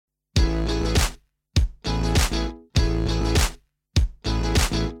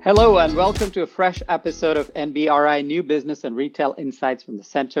Hello and welcome to a fresh episode of NBRI New Business and Retail Insights from the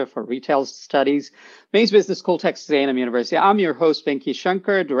Center for Retail Studies, Mays Business School, Texas A&M University. I'm your host, Venki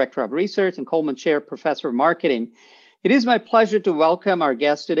Shankar, Director of Research and Coleman Chair, Professor of Marketing. It is my pleasure to welcome our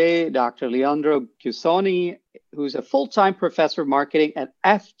guest today, Dr. Leandro Giussoni, who's a full-time professor of marketing at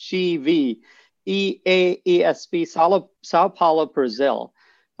FGV EAESP, Sao Paulo, Brazil.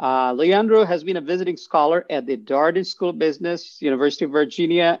 Leandro has been a visiting scholar at the Darden School of Business, University of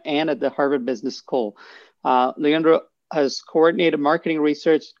Virginia, and at the Harvard Business School. Leandro has coordinated marketing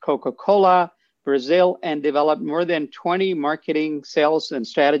research at Coca-Cola, Brazil, and developed more than 20 marketing, sales, and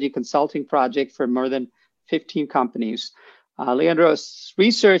strategy consulting projects for more than 15 companies. Leandro's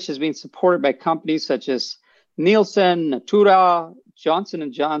research has been supported by companies such as Nielsen, Natura,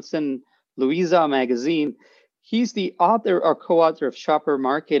 Johnson & Johnson, Louisa Magazine. He's the author or co-author of Shopper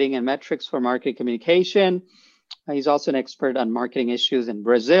Marketing and Metrics for Marketing Communication. He's also an expert on marketing issues in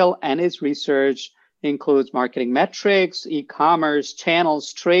Brazil, and his research includes marketing metrics, e-commerce,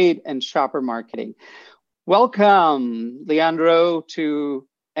 channels, trade, and shopper marketing. Welcome, Leandro, to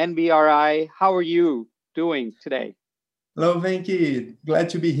NBRI. How are you doing today? Hello, Venki. Glad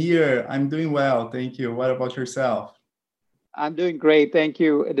to be here. I'm doing well. Thank you. What about yourself? I'm doing great. Thank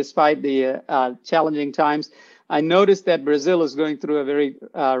you. Despite the challenging times, I noticed that Brazil is going through a very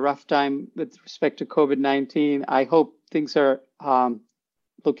rough time with respect to COVID-19. I hope things are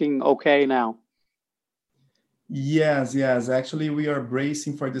looking okay now. Yes. Actually, we are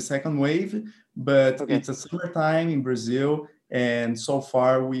bracing for the second wave, but It's a summertime in Brazil. And so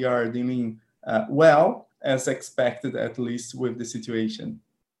far, we are dealing well, as expected, at least with the situation.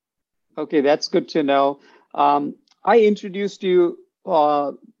 Okay, that's good to know. I introduced you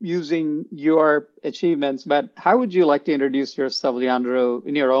using your achievements, but how would you like to introduce yourself, Leandro,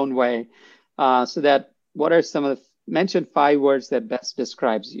 in your own way? So that what are some of the mentioned 5 words that best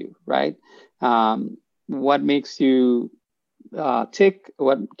describes you, right? What makes you tick?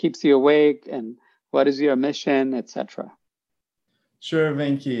 What keeps you awake? And what is your mission, etc.? Sure,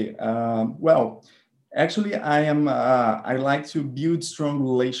 Venki. Well, actually, I like to build strong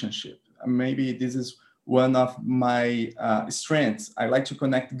relationship. Maybe this is one of my strengths. I like to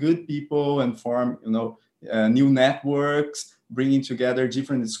connect good people and form, new networks, bringing together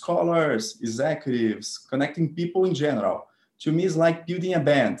different scholars, executives, connecting people in general. To me, it's like building a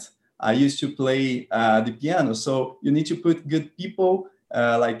band. I used to play the piano, so you need to put good people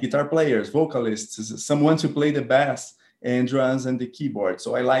like guitar players, vocalists, someone to play the bass and drums and the keyboard.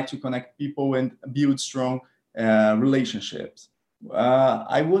 So I like to connect people and build strong relationships.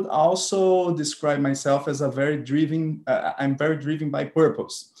 I would also describe myself as I'm very driven by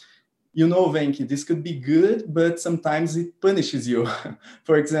purpose. Venki, this could be good, but sometimes it punishes you.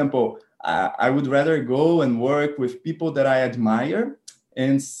 For example, I would rather go and work with people that I admire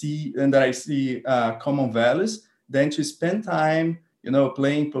and that I see common values than to spend time,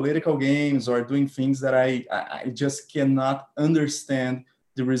 playing political games or doing things that I just cannot understand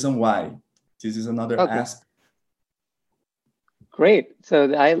the reason why. This is another aspect. Great.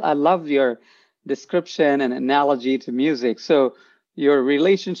 So I love your description and analogy to music. So you're a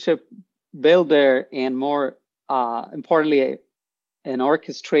relationship builder and more importantly, an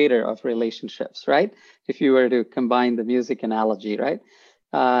orchestrator of relationships, right? If you were to combine the music analogy, right?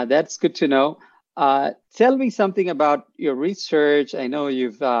 That's good to know. Tell me something about your research. I know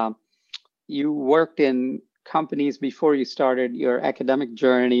you worked in companies before you started your academic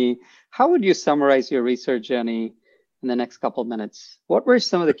journey. How would you summarize your research journey in the next couple of minutes? What were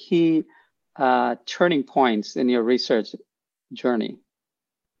some of the key turning points in your research journey?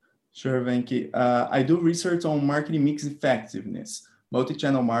 Sure, Venki. I do research on marketing mix effectiveness,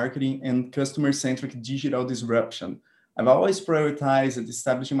 multi-channel marketing, and customer-centric digital disruption. I've always prioritized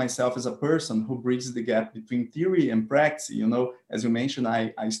establishing myself as a person who bridges the gap between theory and practice. As you mentioned,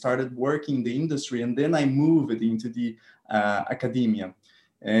 I started working in the industry and then I moved into the academia.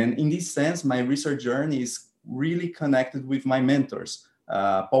 And in this sense, my research journey is really connected with my mentors,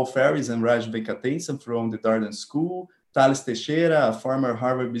 Paul Ferris and Raj Venkatesan from the Darden School, Thales Teixeira, a former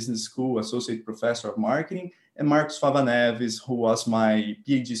Harvard Business School associate professor of marketing, and Marcos Fava Neves, who was my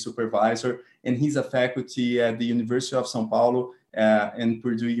PhD supervisor, and he's a faculty at the University of Sao Paulo and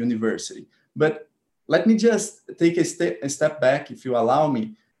Purdue University. But let me just take a step back, if you allow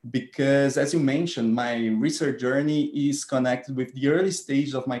me, because as you mentioned, my research journey is connected with the early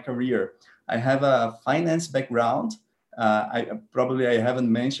stage of my career. I have a finance background. I haven't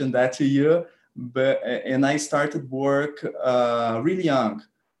mentioned that to you, and I started work really young.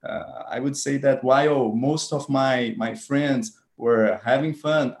 I would say that while most of my friends were having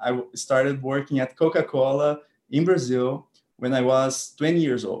fun, I started working at Coca-Cola in Brazil when I was 20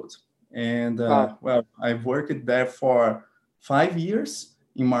 years old. And Wow. well, I've worked there for 5 years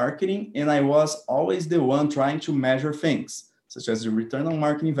in marketing, and I was always the one trying to measure things, such as the return on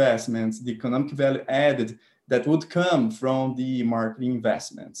marketing investments, the economic value added that would come from the marketing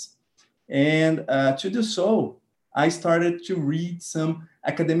investments. And to do so, I started to read some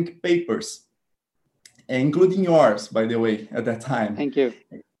academic papers, including yours, by the way, at that time. Thank you.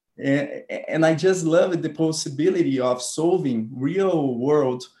 And I just loved the possibility of solving real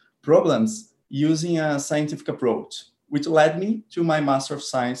world problems using a scientific approach, which led me to my Master of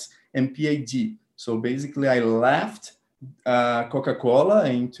Science and PhD. So basically, I left Coca-Cola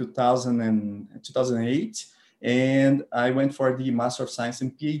in 2008, and I went for the Master of Science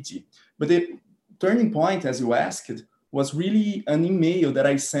and PhD. But the turning point, as you asked, was really an email that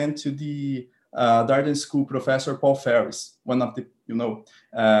I sent to the Darden School professor Paul Ferris, one of the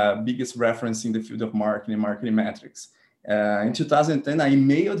biggest reference in the field of marketing, marketing metrics. In 2010, I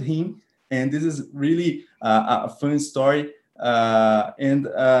emailed him, and this is really a fun story. And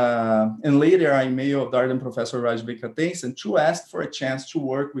later, I emailed Darden professor Raj Venkatesan to ask for a chance to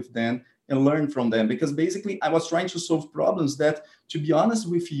work with them and learn from them, because basically I was trying to solve problems that, to be honest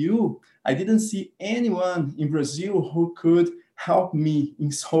with you, I didn't see anyone in Brazil who could help me in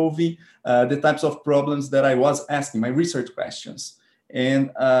solving the types of problems that I was asking, my research questions.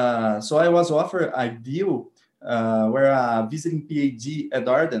 And so I was offered a deal where a visiting PhD at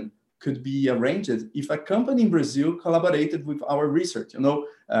Darden could be arranged if a company in Brazil collaborated with our research.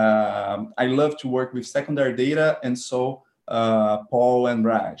 I love to work with secondary data, and so Paul and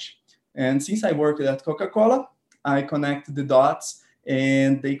Raj. And since I worked at Coca-Cola, I connected the dots,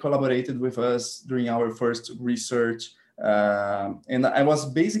 and they collaborated with us during our first research. And I was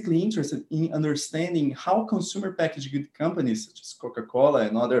basically interested in understanding how consumer packaged good companies such as Coca-Cola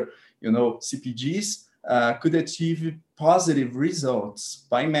and other, CPGs could achieve positive results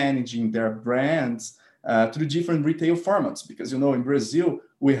by managing their brands through different retail formats. Because, in Brazil,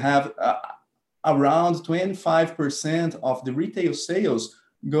 we have around 25% of the retail sales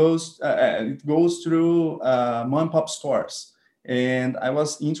goes through mom and pop stores. And I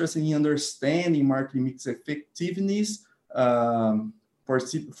was interested in understanding marketing mix effectiveness from a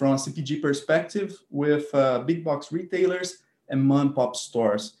CPG perspective with big box retailers and mom and pop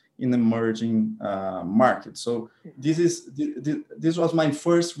stores in emerging markets. So this was my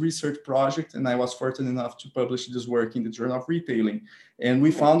first research project, and I was fortunate enough to publish this work in the Journal of Retailing. And we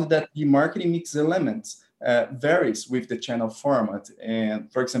found that the marketing mix elements varies with the channel format.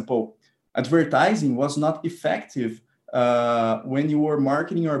 And for example, advertising was not effective when you were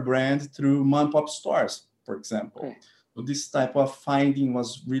marketing your brand through mom and pop stores, for example. Okay. So this type of finding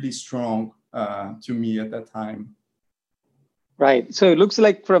was really strong to me at that time. Right. So it looks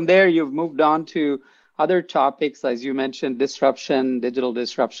like from there you've moved on to other topics, as you mentioned, disruption, digital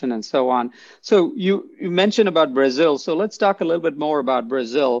disruption, and so on. So you mentioned about Brazil. So let's talk a little bit more about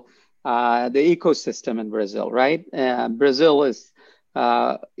Brazil, the ecosystem in Brazil, right? Brazil is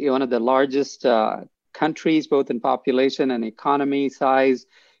one of the largest countries, both in population and economy size,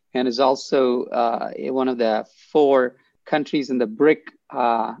 and is also one of the 4 countries in the BRIC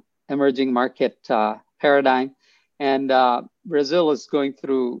emerging market paradigm. And Brazil is going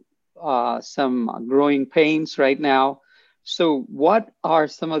through some growing pains right now. So what are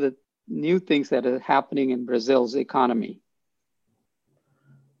some of the new things that are happening in Brazil's economy?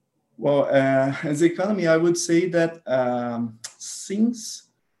 Well, as the economy, I would say that since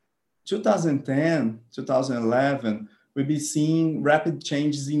 2010, 2011, we've been seeing rapid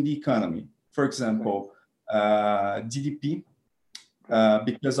changes in the economy. For example, GDP,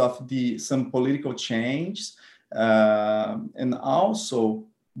 because of some political change, and also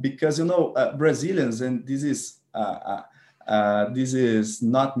because Brazilians, and this is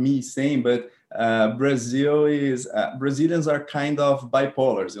not me saying, but Brazilians are kind of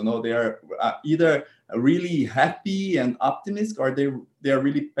bipolars. They are either really happy and optimistic, or they are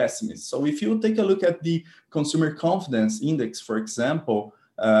really pessimist. So if you take a look at the consumer confidence index, for example,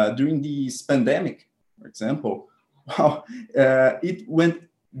 during this pandemic, for example, it went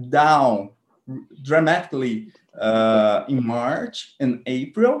down dramatically in March and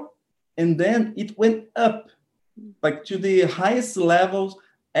April, and then it went up like to the highest levels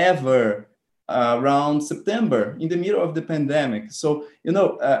ever around September, in the middle of the pandemic. So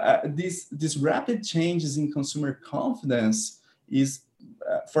these rapid changes in consumer confidence is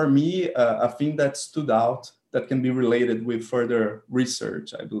for me a thing that stood out that can be related with further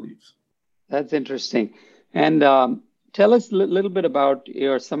research, I believe. That's interesting. And tell us a little bit about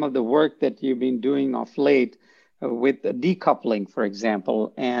some of the work that you've been doing of late with decoupling, for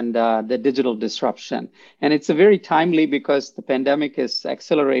example, and the digital disruption. And it's a very timely because the pandemic has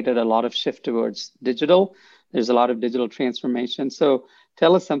accelerated a lot of shift towards digital. There's a lot of digital transformation. So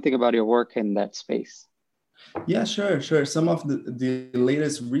tell us something about your work in that space. Yeah, sure. Some of the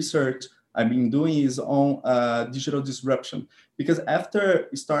latest research I've been doing is on digital disruption, because after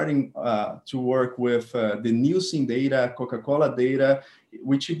starting to work with the Nielsen data, Coca-Cola data,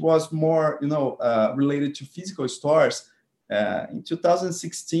 which it was more, related to physical stores. In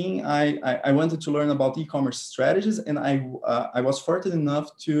 2016, I wanted to learn about e-commerce strategies, and I was fortunate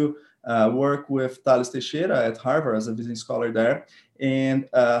enough to work with Thales Teixeira at Harvard as a business scholar there, and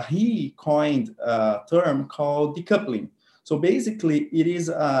he coined a term called decoupling. So basically, it is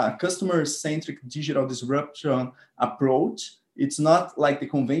a customer-centric digital disruption approach. It's not like the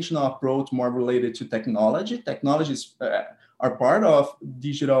conventional approach, more related to technology. Technologies are part of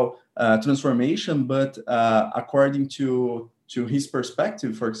digital transformation, but according to his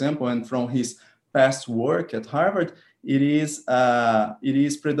perspective, for example, and from his past work at Harvard, it is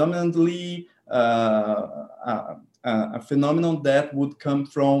predominantly a phenomenon that would come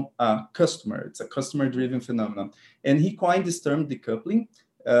from a customer. It's a customer-driven phenomenon. And he coined this term decoupling,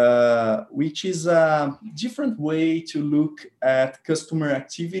 which is a different way to look at customer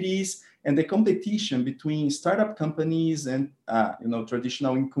activities and the competition between startup companies and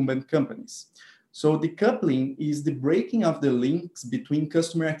traditional incumbent companies. So decoupling is the breaking of the links between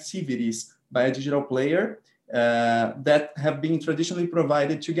customer activities by a digital player that have been traditionally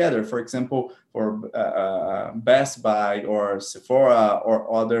provided together, for example, for Best Buy or Sephora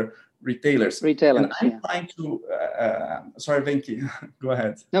or other retailers. And I'm trying to, sorry, Venki, go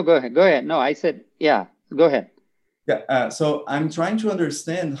ahead. No, go ahead. No, I said, yeah, go ahead. Yeah, so I'm trying to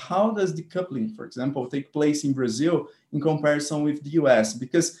understand how does decoupling, for example, take place in Brazil in comparison with the US,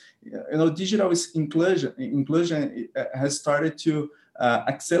 because digital inclusion has started to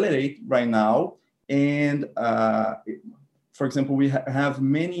accelerate right now. And for example, we have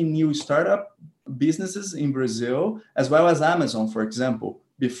many new startup businesses in Brazil, as well as Amazon, for example.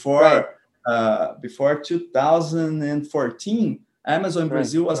 Before 2014, Amazon in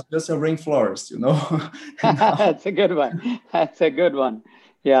Brazil was just a rainforest, Now, That's a good one.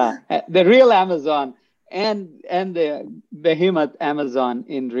 Yeah, the real Amazon and the behemoth Amazon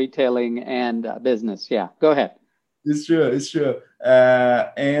in retailing and business. Yeah, go ahead. It's true.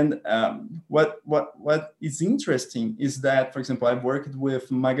 What is interesting is that, for example, I've worked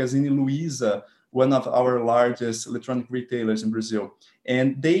with Magazine Luiza, one of our largest electronic retailers in Brazil,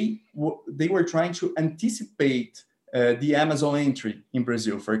 and they were trying to anticipate the Amazon entry in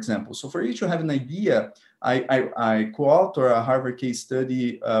Brazil, for example. So for you to have an idea, I co-author a Harvard case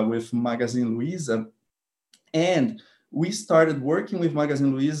study with Magazine Luiza, and we started working with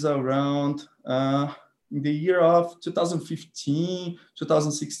Magazine Luiza around in the year of 2015,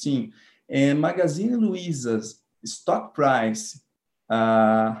 2016. And Magazine Luiza's stock price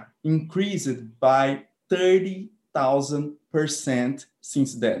increased by 30,000%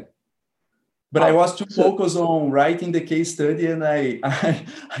 since then. But I was too focused on writing the case study, and I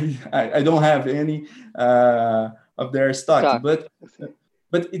don't have any of their stocks.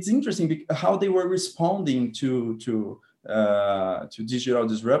 But it's interesting how they were responding to digital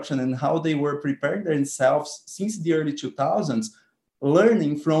disruption and how they were preparing themselves since the early 2000s,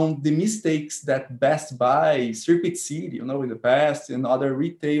 learning from the mistakes that Best Buy, Circuit City, in the past, and other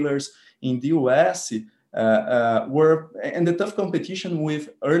retailers in the US were, and the tough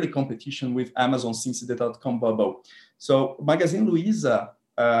early competition with Amazon since the .com bubble. So Magazine Luiza,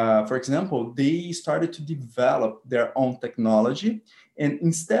 for example, they started to develop their own technology. And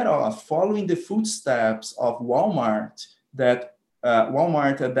instead of following the footsteps of Walmart, that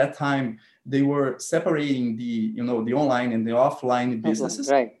Walmart at that time, they were separating the online and the offline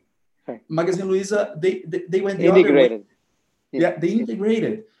businesses. Right. Magazine Luiza, they went the integrated. Other way. Yeah, they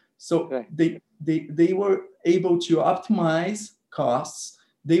integrated. So they were able to optimize costs.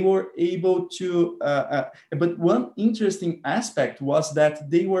 They were able to, but one interesting aspect was that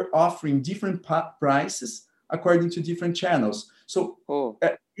they were offering different prices according to different channels. So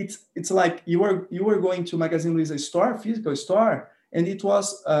it's like you were going to Magazine Luiza store, physical store, and it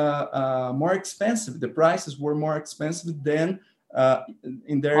was more expensive. The prices were more expensive than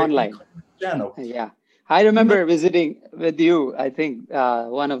in their online channel. Yeah, I remember visiting with you. I think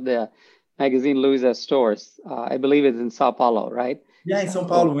one of the Magazine Luiza stores. I believe it's in Sao Paulo, right? Yeah, in Sao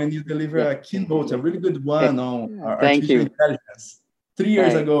Paulo, when you deliver a keynote, a really good one on artificial intelligence. 3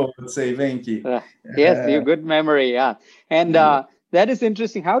 years ago, let's say, Venki. Yes, you good memory, yeah. And that is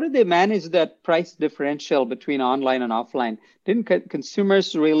interesting. How did they manage that price differential between online and offline? Didn't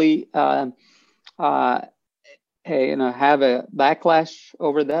consumers really have a backlash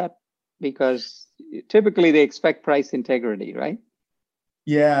over that? Because typically they expect price integrity, right?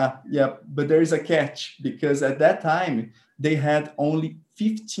 Yeah, yeah, but there is a catch because at that time they had only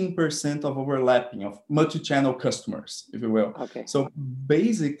 15% of overlapping of multi-channel customers, if you will. Okay. So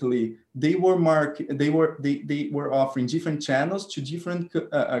basically, they were offering different channels to different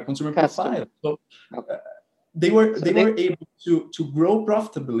consumer profiles. So okay. they were able to grow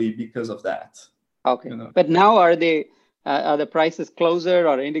profitably because of that. Okay, but now are the prices closer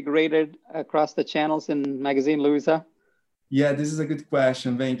or integrated across the channels in Magazine Luiza? Yeah, this is a good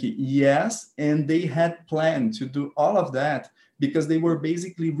question, Venki. Yes, and they had planned to do all of that because they were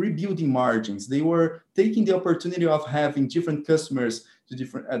basically rebuilding margins. They were taking the opportunity of having different customers to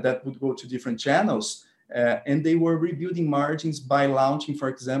different that would go to different channels, and they were rebuilding margins by launching, for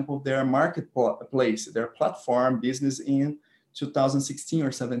example, their marketplace, their platform business in 2016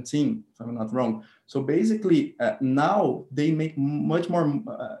 or 17, if I'm not wrong. So basically, now they make much more.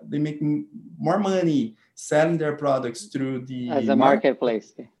 They make more money selling their products through the as a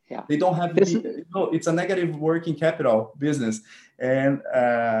marketplace. Yeah, they don't have it's a negative working capital business, and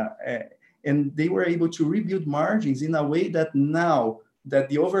they were able to rebuild margins in a way that now that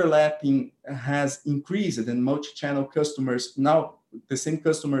the overlapping has increased and multi-channel customers now the same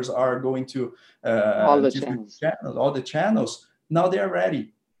customers are going to all the channels. All the channels. Now they are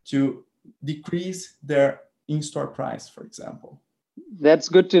ready to decrease their in-store price, for example. That's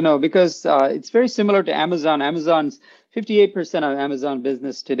good to know because it's very similar to Amazon. Amazon's 58% of Amazon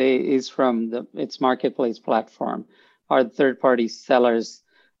business today is from its marketplace platform or third-party sellers.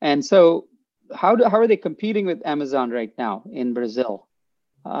 And so how are they competing with Amazon right now in Brazil?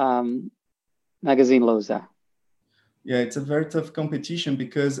 Magazine Luiza. Yeah, it's a very tough competition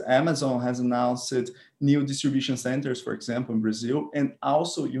because Amazon has announced new distribution centers, for example, in Brazil. And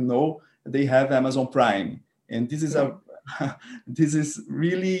also, they have Amazon Prime. And this is this is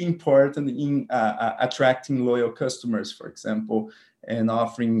really important in attracting loyal customers, for example, and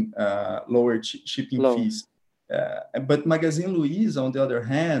offering lower shipping fees. But Magazine Luiza, on the other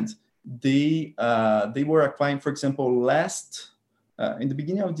hand, they were acquiring, for example, in the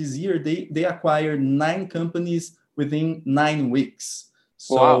beginning of this year, they acquired 9 companies within 9 weeks.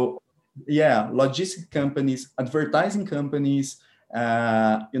 So, wow. Yeah, logistic companies, advertising companies,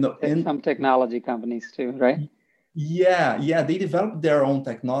 and some technology companies too, right? Yeah, they developed their own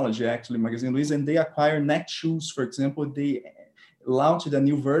technology, actually, Magazine Luiza, and they acquired Netshoes, for example. They launched a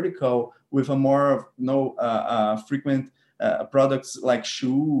new vertical with a more frequent products like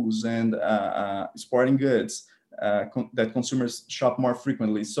shoes and sporting goods that consumers shop more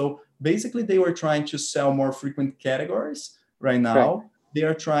frequently. So basically, they were trying to sell more frequent categories. Right now, right. They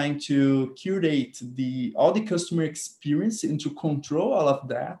are trying to curate all the customer experience and to control all of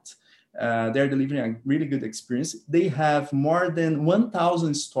that. They're delivering a really good experience. They have more than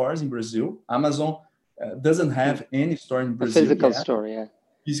 1,000 stores in Brazil. Amazon doesn't have any store in Brazil. A physical store, yeah.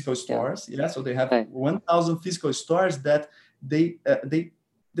 Physical stores, yeah. So they have 1,000 physical stores that they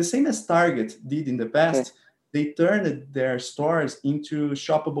the same as Target did in the past. They turned their stores into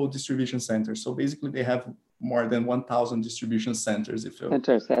shoppable distribution centers. So basically, they have more than 1,000 distribution centers.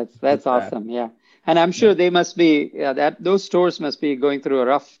 That's awesome, yeah. And I'm sure they must be those stores must be going through a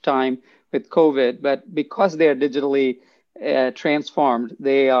rough time with COVID, but because they are digitally transformed,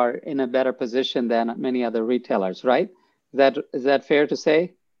 they are in a better position than many other retailers, right? Is that fair to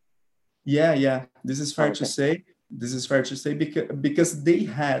say? Yeah. This is fair to say. This is fair to say because they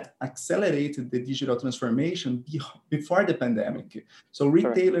had accelerated the digital transformation before the pandemic. So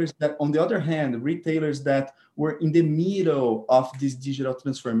retailers that, on the other hand, retailers that were in the middle of this digital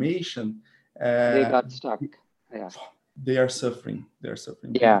transformation, they got stuck. Yeah, they are suffering. They're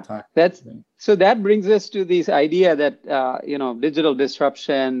suffering. Yeah, so that brings us to this idea that digital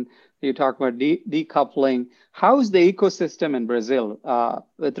disruption. You talk about decoupling. How is the ecosystem in Brazil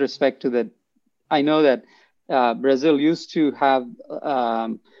with respect to that? I know that Brazil used to have a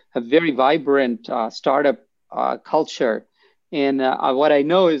very vibrant startup culture. And what I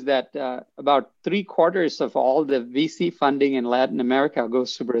know is that about 3/4 of all the VC funding in Latin America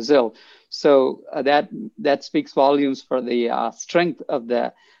goes to Brazil. So that speaks volumes for the strength of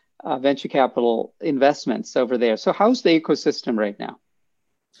the venture capital investments over there. So how's the ecosystem right now?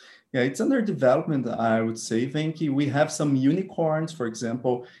 Yeah, it's under development, I would say, Venki. We have some unicorns, for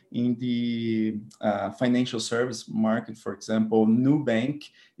example, in the financial service market. For example, Nubank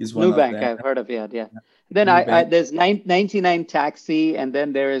is one of them. Nubank, I've heard of it, yeah. Then there's 99 Taxi, and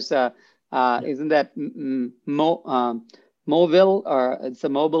then there is, isn't that Movil, or it's a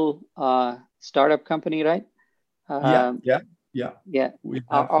mobile startup company, right? Yeah. Yeah, Yeah. we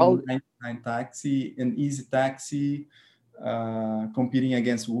Are have all 99 Taxi and Easy Taxi competing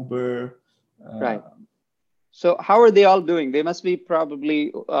against Uber. right. So how are they all doing? They must be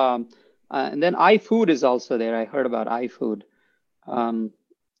probably, and then iFood is also there. I heard about iFood. Um,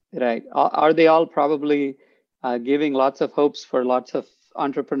 right. Are they all probably giving lots of hopes for lots of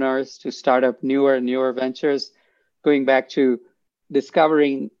entrepreneurs to start up newer and newer ventures, going back to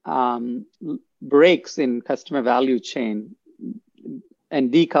discovering breaks in customer value chain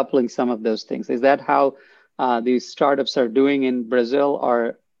and decoupling some of those things? Is that how these startups are doing in Brazil,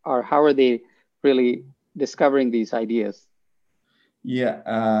 or how are they really discovering these ideas?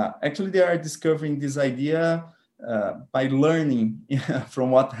 Yeah, actually, they are discovering this idea by learning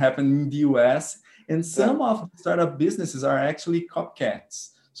from what happened in the US. And Right. some of the startup businesses are actually copycats.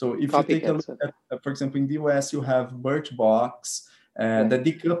 So if you take a look Copycats. at, for example, in the US, you have Birchbox Right. that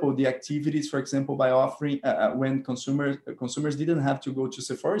decouple the activities, for example, by offering when consumers didn't have to go to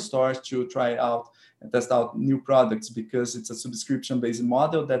Sephora stores to try out and test out new products because it's a subscription-based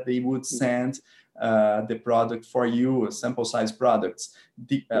model that they would send the product for you, sample size products.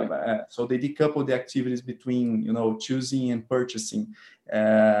 Right. So they decouple the activities between choosing and purchasing.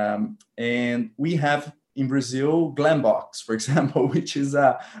 And we have in Brazil Glambox, for example, which is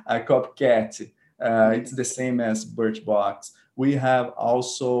a copycat. It's Okay. the same as Birchbox. We have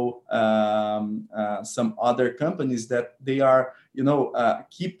also some other companies that they are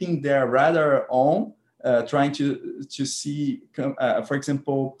keeping their radar on, trying to see, for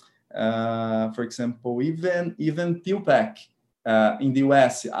example, even PillPack in the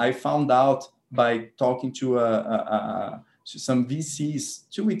US. I found out by talking to some VCs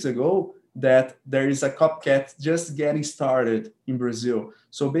 2 weeks ago that there is a copycat just getting started in Brazil.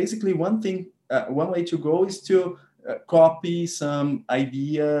 So basically, one way to go is to copy some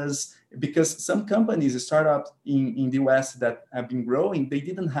ideas, because some companies, startups in the US that have been growing, they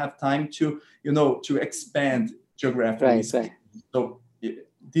didn't have time to expand geographically Right. speaking. Right. So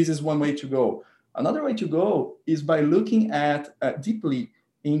this is one way to go. Another way to go is by looking at deeply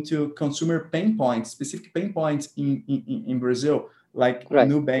into consumer pain points, specific pain points in Brazil, like Right.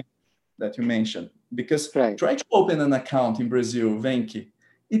 Nubank that you mentioned. Because Right. try to open an account in Brazil, Venki.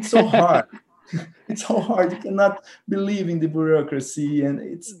 It's so hard. It's so hard. You cannot believe in the bureaucracy, and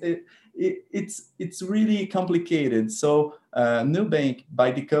it's really complicated. So Nubank,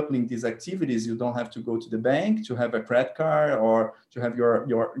 by decoupling these activities, you don't have to go to the bank to have a credit card or to have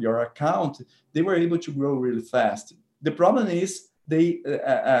your account. They were able to grow really fast. The problem is they,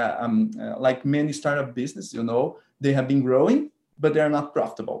 like many startup businesses, they have been growing, but they are not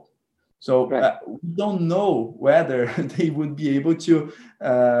profitable. So Right. we don't know whether they would be able to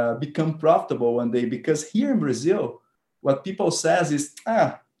become profitable one day, because here in Brazil, what people says is,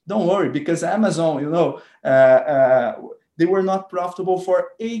 don't worry, because Amazon, they were not profitable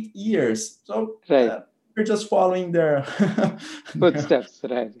for 8 years. So Right. we're just following their, their Footsteps.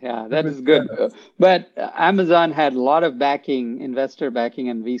 Right. Yeah, that is good. footsteps. But Amazon had a lot of backing, investor backing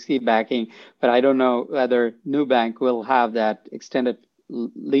and VC backing, but I don't know whether Nubank will have that extended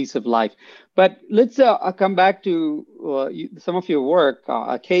lease of life. But let's come back to some of your work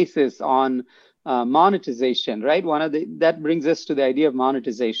cases on monetization, right? That brings us to the idea of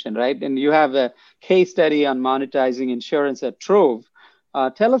monetization, right? And you have a case study on monetizing insurance at Trove.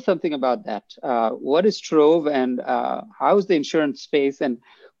 Tell us something about that. What is Trove, and how is the insurance space, and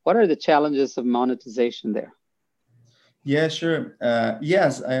what are the challenges of monetization there? Yeah, sure.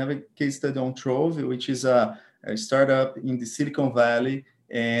 Yes, I have a case study on Trove, which is a startup in the Silicon Valley,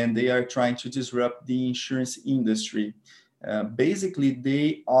 and they are trying to disrupt the insurance industry. Basically,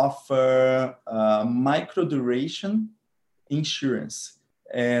 they offer micro duration insurance,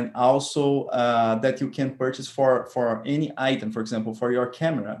 and also that you can purchase for any item, for example, for your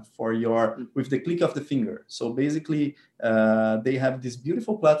camera, with the click of the finger. So basically, they have this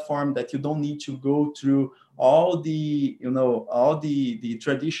beautiful platform that you don't need to go through all the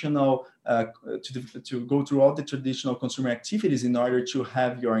traditional to go through all the traditional consumer activities in order to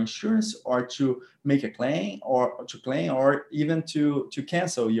have your insurance, or to make a claim, or even to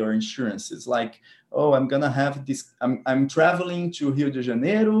cancel your insurance. It's like, oh, I'm gonna have this, I'm traveling to Rio de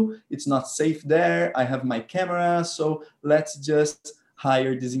Janeiro, it's not safe there, I have my camera, so let's just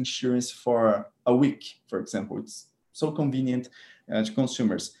hire this insurance for a week, for example. It's so convenient to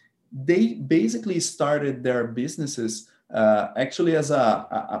consumers. They basically started their businesses actually as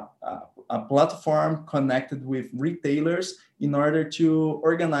a platform connected with retailers in order to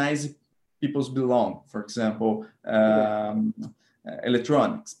organize people's belong, for example, Right.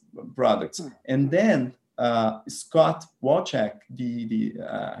 electronics products. And then Scott Wojcik,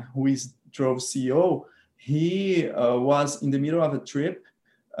 who is Trove CEO, he was in the middle of a trip,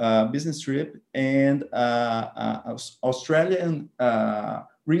 business trip, and Australian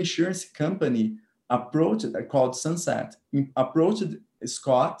reinsurance company approached, called Sunset, approached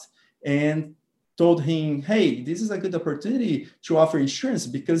Scott and told him, hey, this is a good opportunity to offer insurance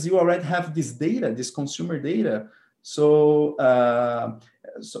because you already have this data, this consumer data. So,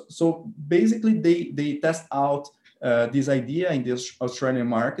 so basically they test out this idea in the Australian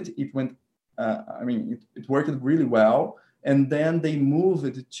market. It went, it worked really well. And then they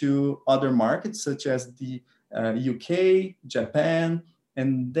moved to other markets such as the UK, Japan,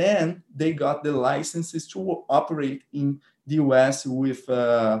 and then they got the licenses to operate in the US with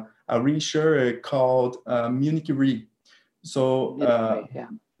a reinsurer called Munich Re. So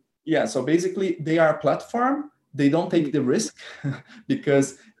so basically they are a platform. They don't take the risk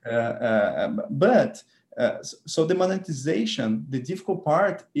because, so the monetization, the difficult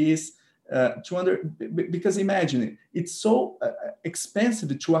part is because imagine it, it's so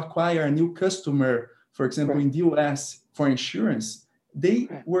expensive to acquire a new customer, for example, in the US for insurance. They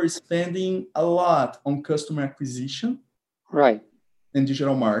were spending a lot on customer acquisition and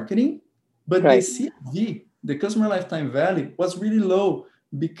digital marketing, but the CLV, the customer lifetime value, was really low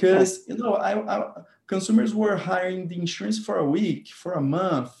because consumers were hiring the insurance for a week, for a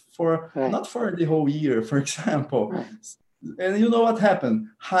month, for not for the whole year, for example. And you know what happened?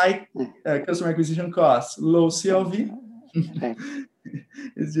 High customer acquisition costs, low CLV.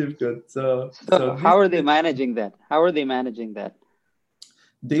 It's difficult. So how are they managing that?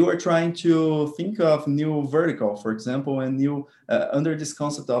 They were trying to think of new vertical, for example, and new under this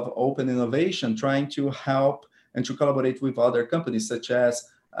concept of open innovation, trying to help and to collaborate with other companies such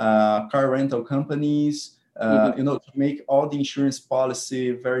as car rental companies, to make all the insurance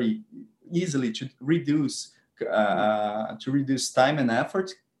policy very easily to reduce time and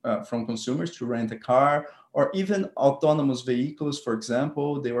effort from consumers to rent a car, or even autonomous vehicles. For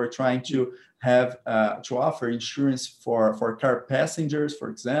example, they were trying to have to offer insurance for car passengers, for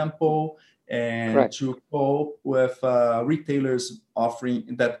example, and to cope with retailers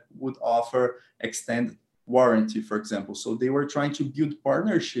offering that would offer extended warranty, for example. So they were trying to build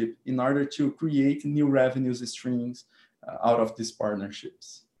partnership in order to create new revenues streams out of these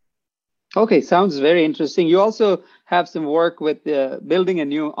partnerships. Okay, sounds very interesting. You also have some work with building a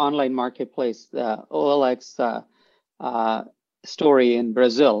new online marketplace, the OLX story in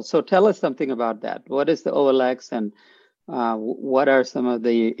Brazil. So tell us something about that. What is the OLX, and what are some of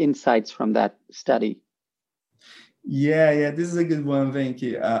the insights from that study? Yeah, this is a good one,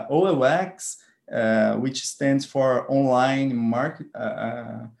 Venki. OLX, which stands for Online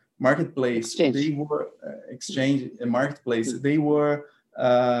Marketplace. Exchange. They were exchange marketplace. They were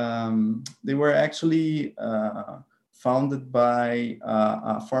actually founded by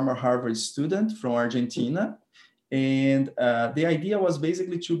a former Harvard student from Argentina. And the idea was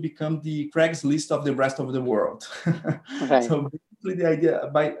basically to become the Craigslist of the rest of the world. So basically the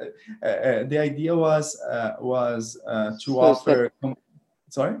idea was to offer...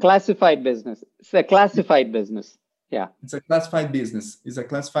 Sorry? Classified business. It's a classified business. Yeah. It's a classified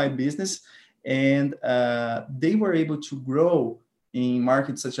business. And they were able to grow in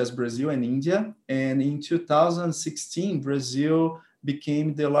markets such as Brazil and India. And in 2016, Brazil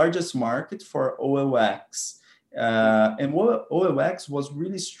became the largest market for OLX. And OLX was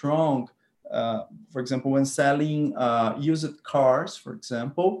really strong, for example, when selling used cars, for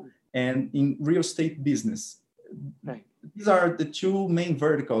example, and in real estate business. These are the two main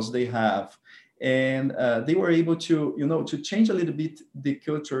verticals they have. And they were able to, to change a little bit the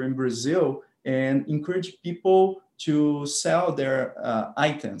culture in Brazil and encourage people to sell their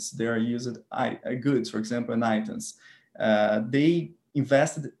items, their used goods, for example, and items. They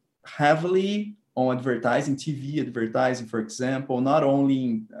invested heavily on advertising, TV advertising, for example, not only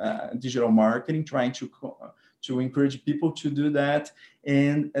in digital marketing, trying to encourage people to do that.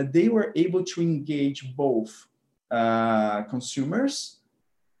 And they were able to engage both consumers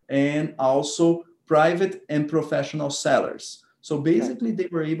and also private and professional sellers. So basically, they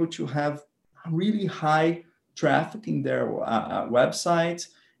were able to have really high traffic in their website,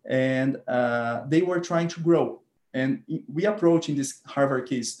 and they were trying to grow. And we approach in this Harvard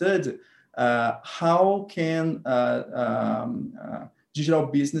case study, how can digital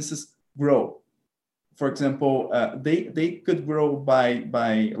businesses grow? For example, they could grow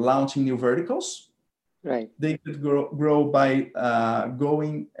by launching new verticals. They could grow by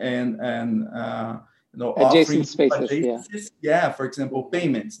going and adjacent spaces. For example,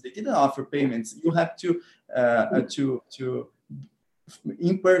 payments. They didn't offer payments. You have to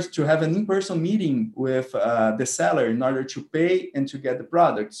to have an in-person meeting with the seller in order to pay and to get the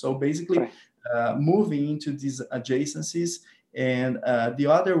product. So basically, moving into these adjacencies. And the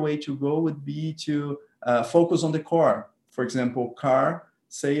other way to go would be to focus on the core. For example, car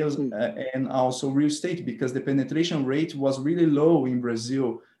sales and also real estate, because the penetration rate was really low in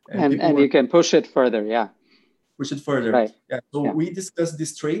Brazil. And you can push it further, push it further. Right. So we discussed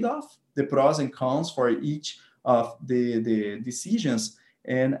this trade-off, the pros and cons for each of the decisions,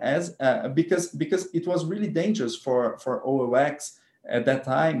 and as because it was really dangerous for OLX at that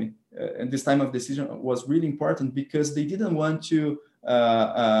time, and this time of decision was really important because they didn't want to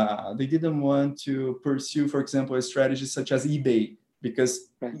pursue, for example, a strategy such as eBay, because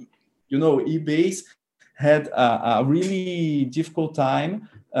eBay's had a really difficult time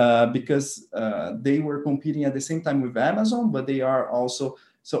because they were competing at the same time with Amazon, but they are also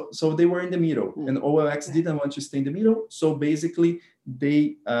so they were in the middle, and OLX didn't want to stay in the middle. So basically,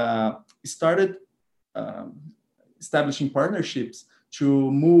 they started establishing partnerships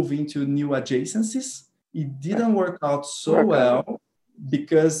to move into new adjacencies. It didn't work out so well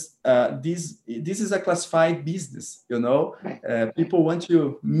because this is a classified business. People want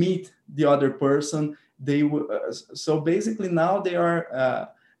to meet the other person. So basically now they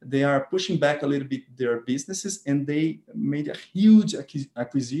are pushing back a little bit their businesses, and they made a huge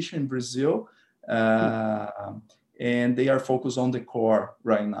acquisition in Brazil, and they are focused on the core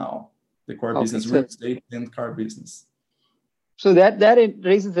right now, the core business, real estate and car business. So that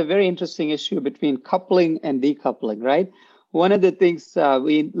raises a very interesting issue between coupling and decoupling, right? One of the things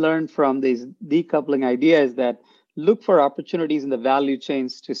we learned from these decoupling idea is that look for opportunities in the value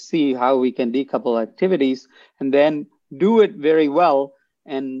chains to see how we can decouple activities, and then do it very well,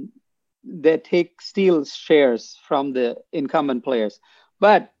 and they steal shares from the incumbent players.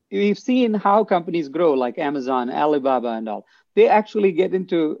 But we've seen how companies grow, like Amazon, Alibaba, and all. They actually get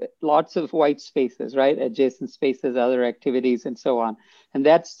into lots of white spaces, right? Adjacent spaces, other activities, and so on. And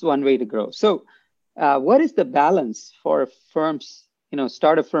that's one way to grow. So what is the balance for firms,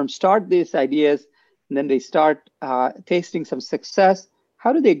 start these ideas, and then they start tasting some success?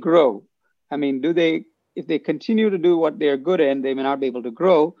 How do they grow? I mean, if they continue to do what they're good in, they may not be able to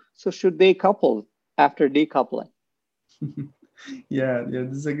grow. So should they couple after decoupling? Yeah,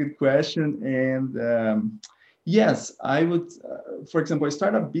 this is a good question. And yes, I would, for example, a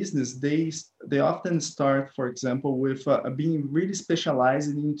startup business, they often start, for example, with being really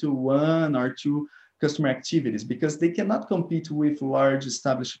specialized into one or two customer activities, because they cannot compete with large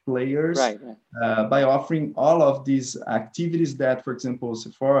established players by offering all of these activities that, for example,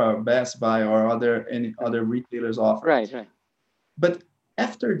 Sephora, Best Buy, or any other retailers offer. Right. But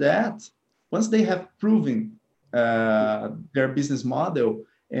after that, once they have proven their business model,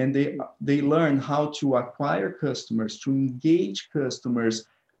 and they learn how to acquire customers, to engage customers,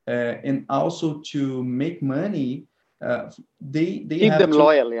 and also to make money, they keep them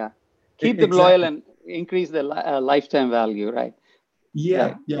loyal, keep them loyal and increase the lifetime value, right?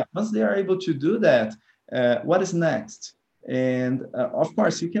 Yeah. Once they are able to do that, what is next? And of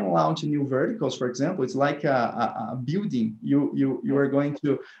course, you can launch new verticals. For example, it's like a building. You are going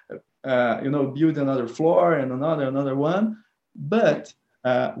to build another floor and another one. But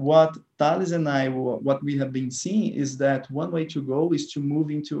what Thales and I, what we have been seeing is that one way to go is to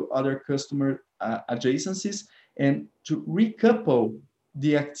move into other customer adjacencies and to recouple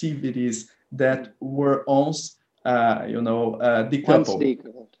the activities that were once decoupled.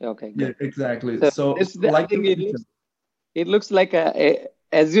 Okay, good. Yeah, exactly. So I think it looks like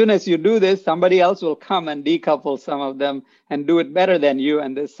as soon as you do this, somebody else will come and decouple some of them and do it better than you,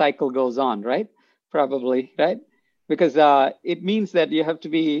 and this cycle goes on, right? Probably, right? Because it means that you have to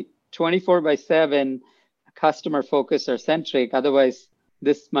be 24/7 customer focused or centric. Otherwise,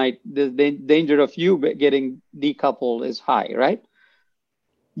 the danger of you getting decoupled is high, right?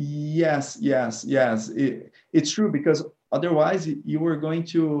 Yes. It's true, because otherwise you are going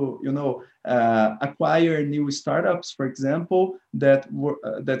to, acquire new startups, for example, that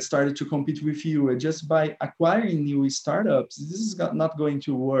started to compete with you. And just by acquiring new startups, this is not going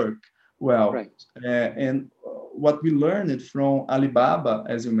to work well. Right. And what we learned from Alibaba,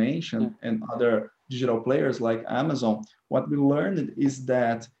 as you mentioned, and other digital players like Amazon, what we learned is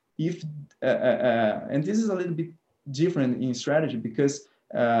that if, and this is a little bit different in strategy, because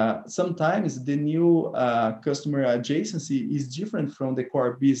sometimes the new customer adjacency is different from the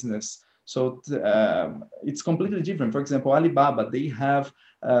core business. So it's completely different. For example, Alibaba, they have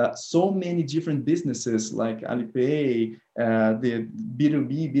so many different businesses like Alipay, the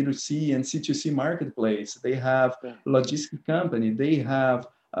B2B, B2C, and C2C marketplace. They have logistics company. They have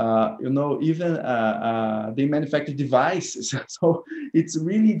even they manufacture devices. So it's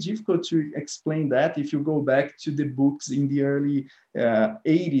really difficult to explain that if you go back to the books in the early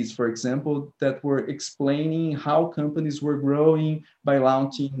 80s, for example, that were explaining how companies were growing by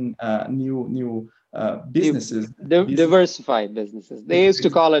launching new businesses. Diversified businesses. They used to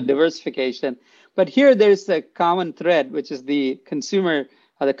call it diversification. But here there's a common thread, which is the consumer,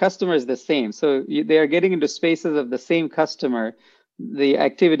 the customer is the same. So they are getting into spaces of the same customer, the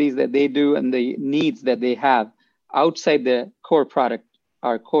activities that they do and the needs that they have outside the core product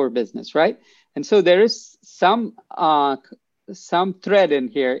or core business, right? And so there is some thread in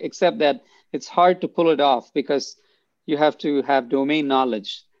here, except that it's hard to pull it off because you have to have domain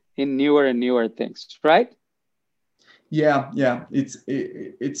knowledge in newer and newer things, right? Yeah,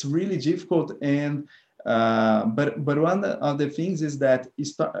 it's really difficult, and but one of the things is that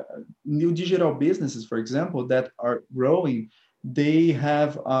new digital businesses, for example, that are growing, they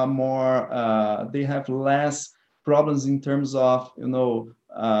have they have less problems in terms of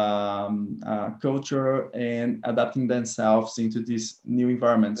culture and adapting themselves into this new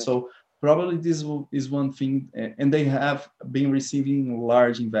environment. Right. So probably this is one thing, and they have been receiving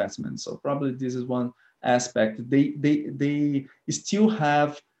large investments. So probably this is one aspect. They still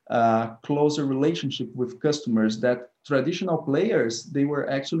have a closer relationship with customers that traditional players, they were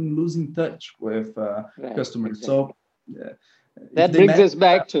actually losing touch with right. Customers. Exactly. So that brings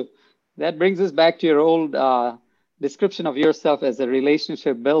us back to your old description of yourself as a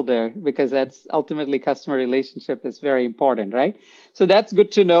relationship builder, because that's ultimately customer relationship is very important, right? So that's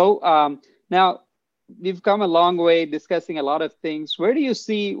good to know. Now, we've come a long way discussing a lot of things. Where do you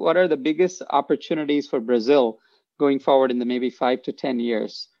see what are the biggest opportunities for Brazil going forward in the maybe 5 to 10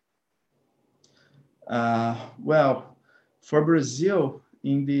 years? Well, for Brazil,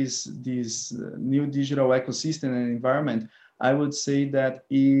 in this new digital ecosystem and environment, I would say that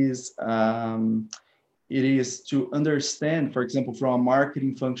it is to understand, for example, from a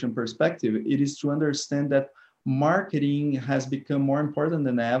marketing function perspective, it is to understand that marketing has become more important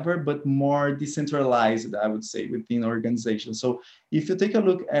than ever, but more decentralized, I would say, within organizations. So if you take a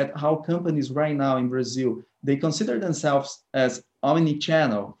look at how companies right now in Brazil, they consider themselves as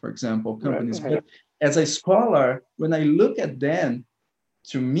omni-channel, for example, companies. Right. But as a scholar, when I look at them,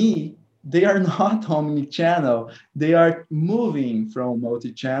 to me, they are not omni-channel. They are moving from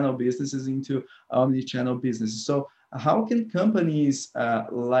multi-channel businesses into omni-channel businesses. So how can companies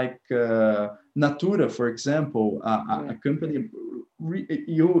like Natura, for example, a company,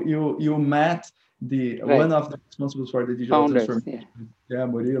 you met the right. One of the responsibles for the digital transformation,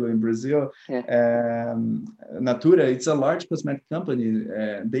 Murilo in Brazil. Natura, it's a large cosmetic company.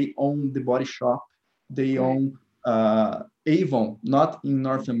 They own the Body Shop. They own Avon, not in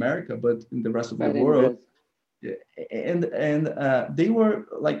North America, but in the rest of the world. And they were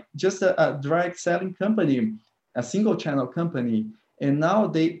like just a direct selling company, a single channel company. And now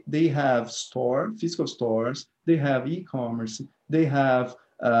they have physical stores, they have e-commerce, they have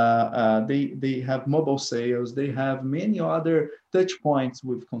they have mobile sales, they have many other touch points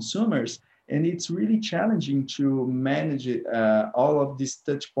with consumers. And it's really challenging to manage all of these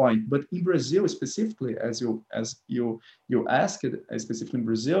touch points. But in Brazil specifically, as you asked, specifically in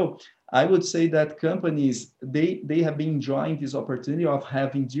Brazil, I would say that companies, they have been enjoying this opportunity of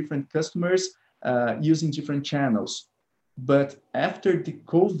having different customers using different channels. But after the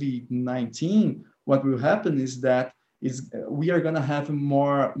COVID-19, what will happen is that we are going to have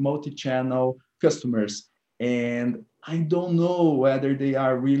more multi-channel customers. And I don't know whether they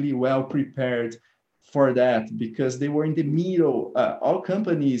are really well prepared for that, because they were in the middle, all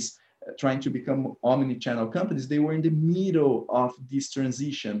companies trying to become omni-channel companies, they were in the middle of this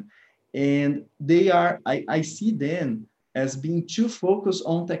transition. And I see them as being too focused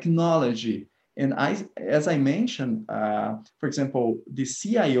on technology. And as I mentioned, for example, the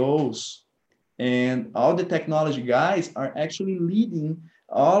CIOs and all the technology guys are actually leading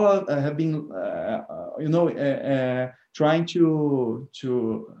have been trying to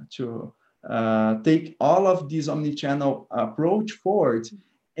take all of this omni-channel approach forward,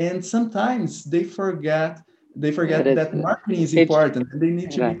 and sometimes they forget that marketing is important and they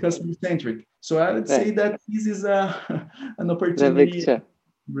need to be customer centric. So I would say that this is an opportunity in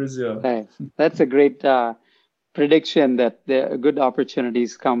Brazil. Right. That's a great prediction that the good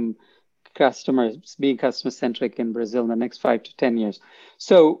opportunities come customers being customer centric in Brazil in the next 5 to 10 years.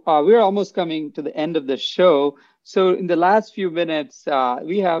 So we're almost coming to the end of the show. So in the last few minutes,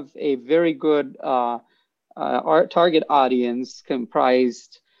 we have a very good our target audience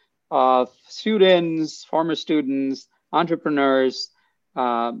comprised of students, former students, entrepreneurs,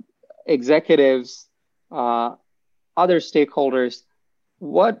 executives, other stakeholders.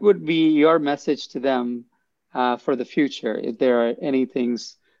 what would be your message to them for the future? If there are any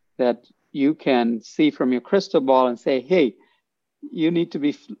things that you can see from your crystal ball and say, hey, you need to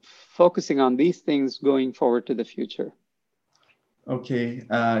be focusing on these things going forward to the future. Okay,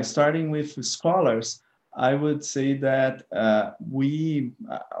 starting with scholars, I would say that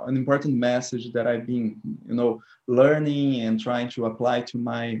an important message that I've been, learning and trying to apply to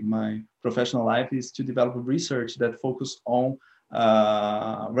my professional life is to develop research that focus on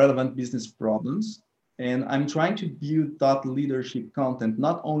relevant business problems. And I'm trying to build thought leadership content,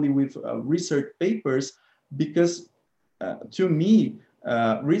 not only with research papers, because to me,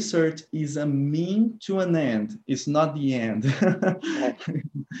 research is a mean to an end. It's not the end.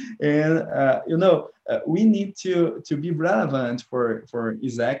 And we need to be relevant for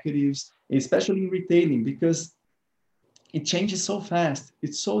executives, especially in retailing, because it changes so fast.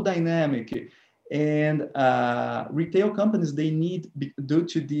 It's so dynamic. And retail companies, they need, due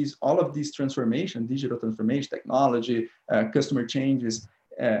to all of these transformation, digital transformation, technology, customer changes,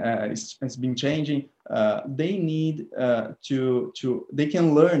 it's been changing. They need they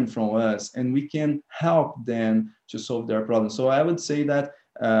can learn from us, and we can help them to solve their problems. So I would say that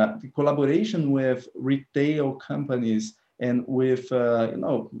the collaboration with retail companies and with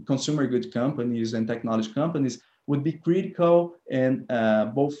consumer good companies and technology companies would be critical, and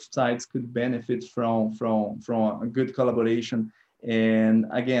both sides could benefit from a good collaboration. And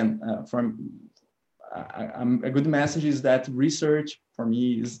again, a good message is that research for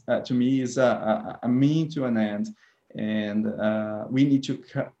me is a mean to an end, and we need to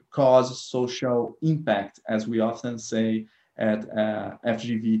cause social impact, as we often say at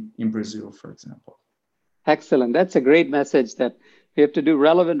FGV in Brazil, for example. Excellent. That's a great message, that we have to do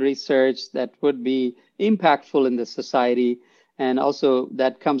relevant research that would be impactful in the society. And also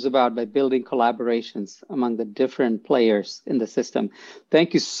that comes about by building collaborations among the different players in the system.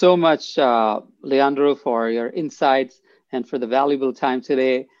 Thank you so much, Leandro, for your insights and for the valuable time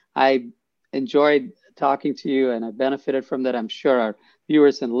today. I enjoyed talking to you and I benefited from that. I'm sure our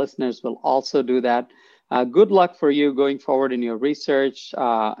viewers and listeners will also do that. Good luck for you going forward in your research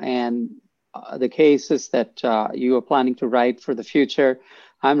and the cases that you are planning to write for the future.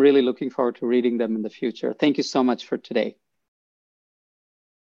 I'm really looking forward to reading them in the future. Thank you so much for today.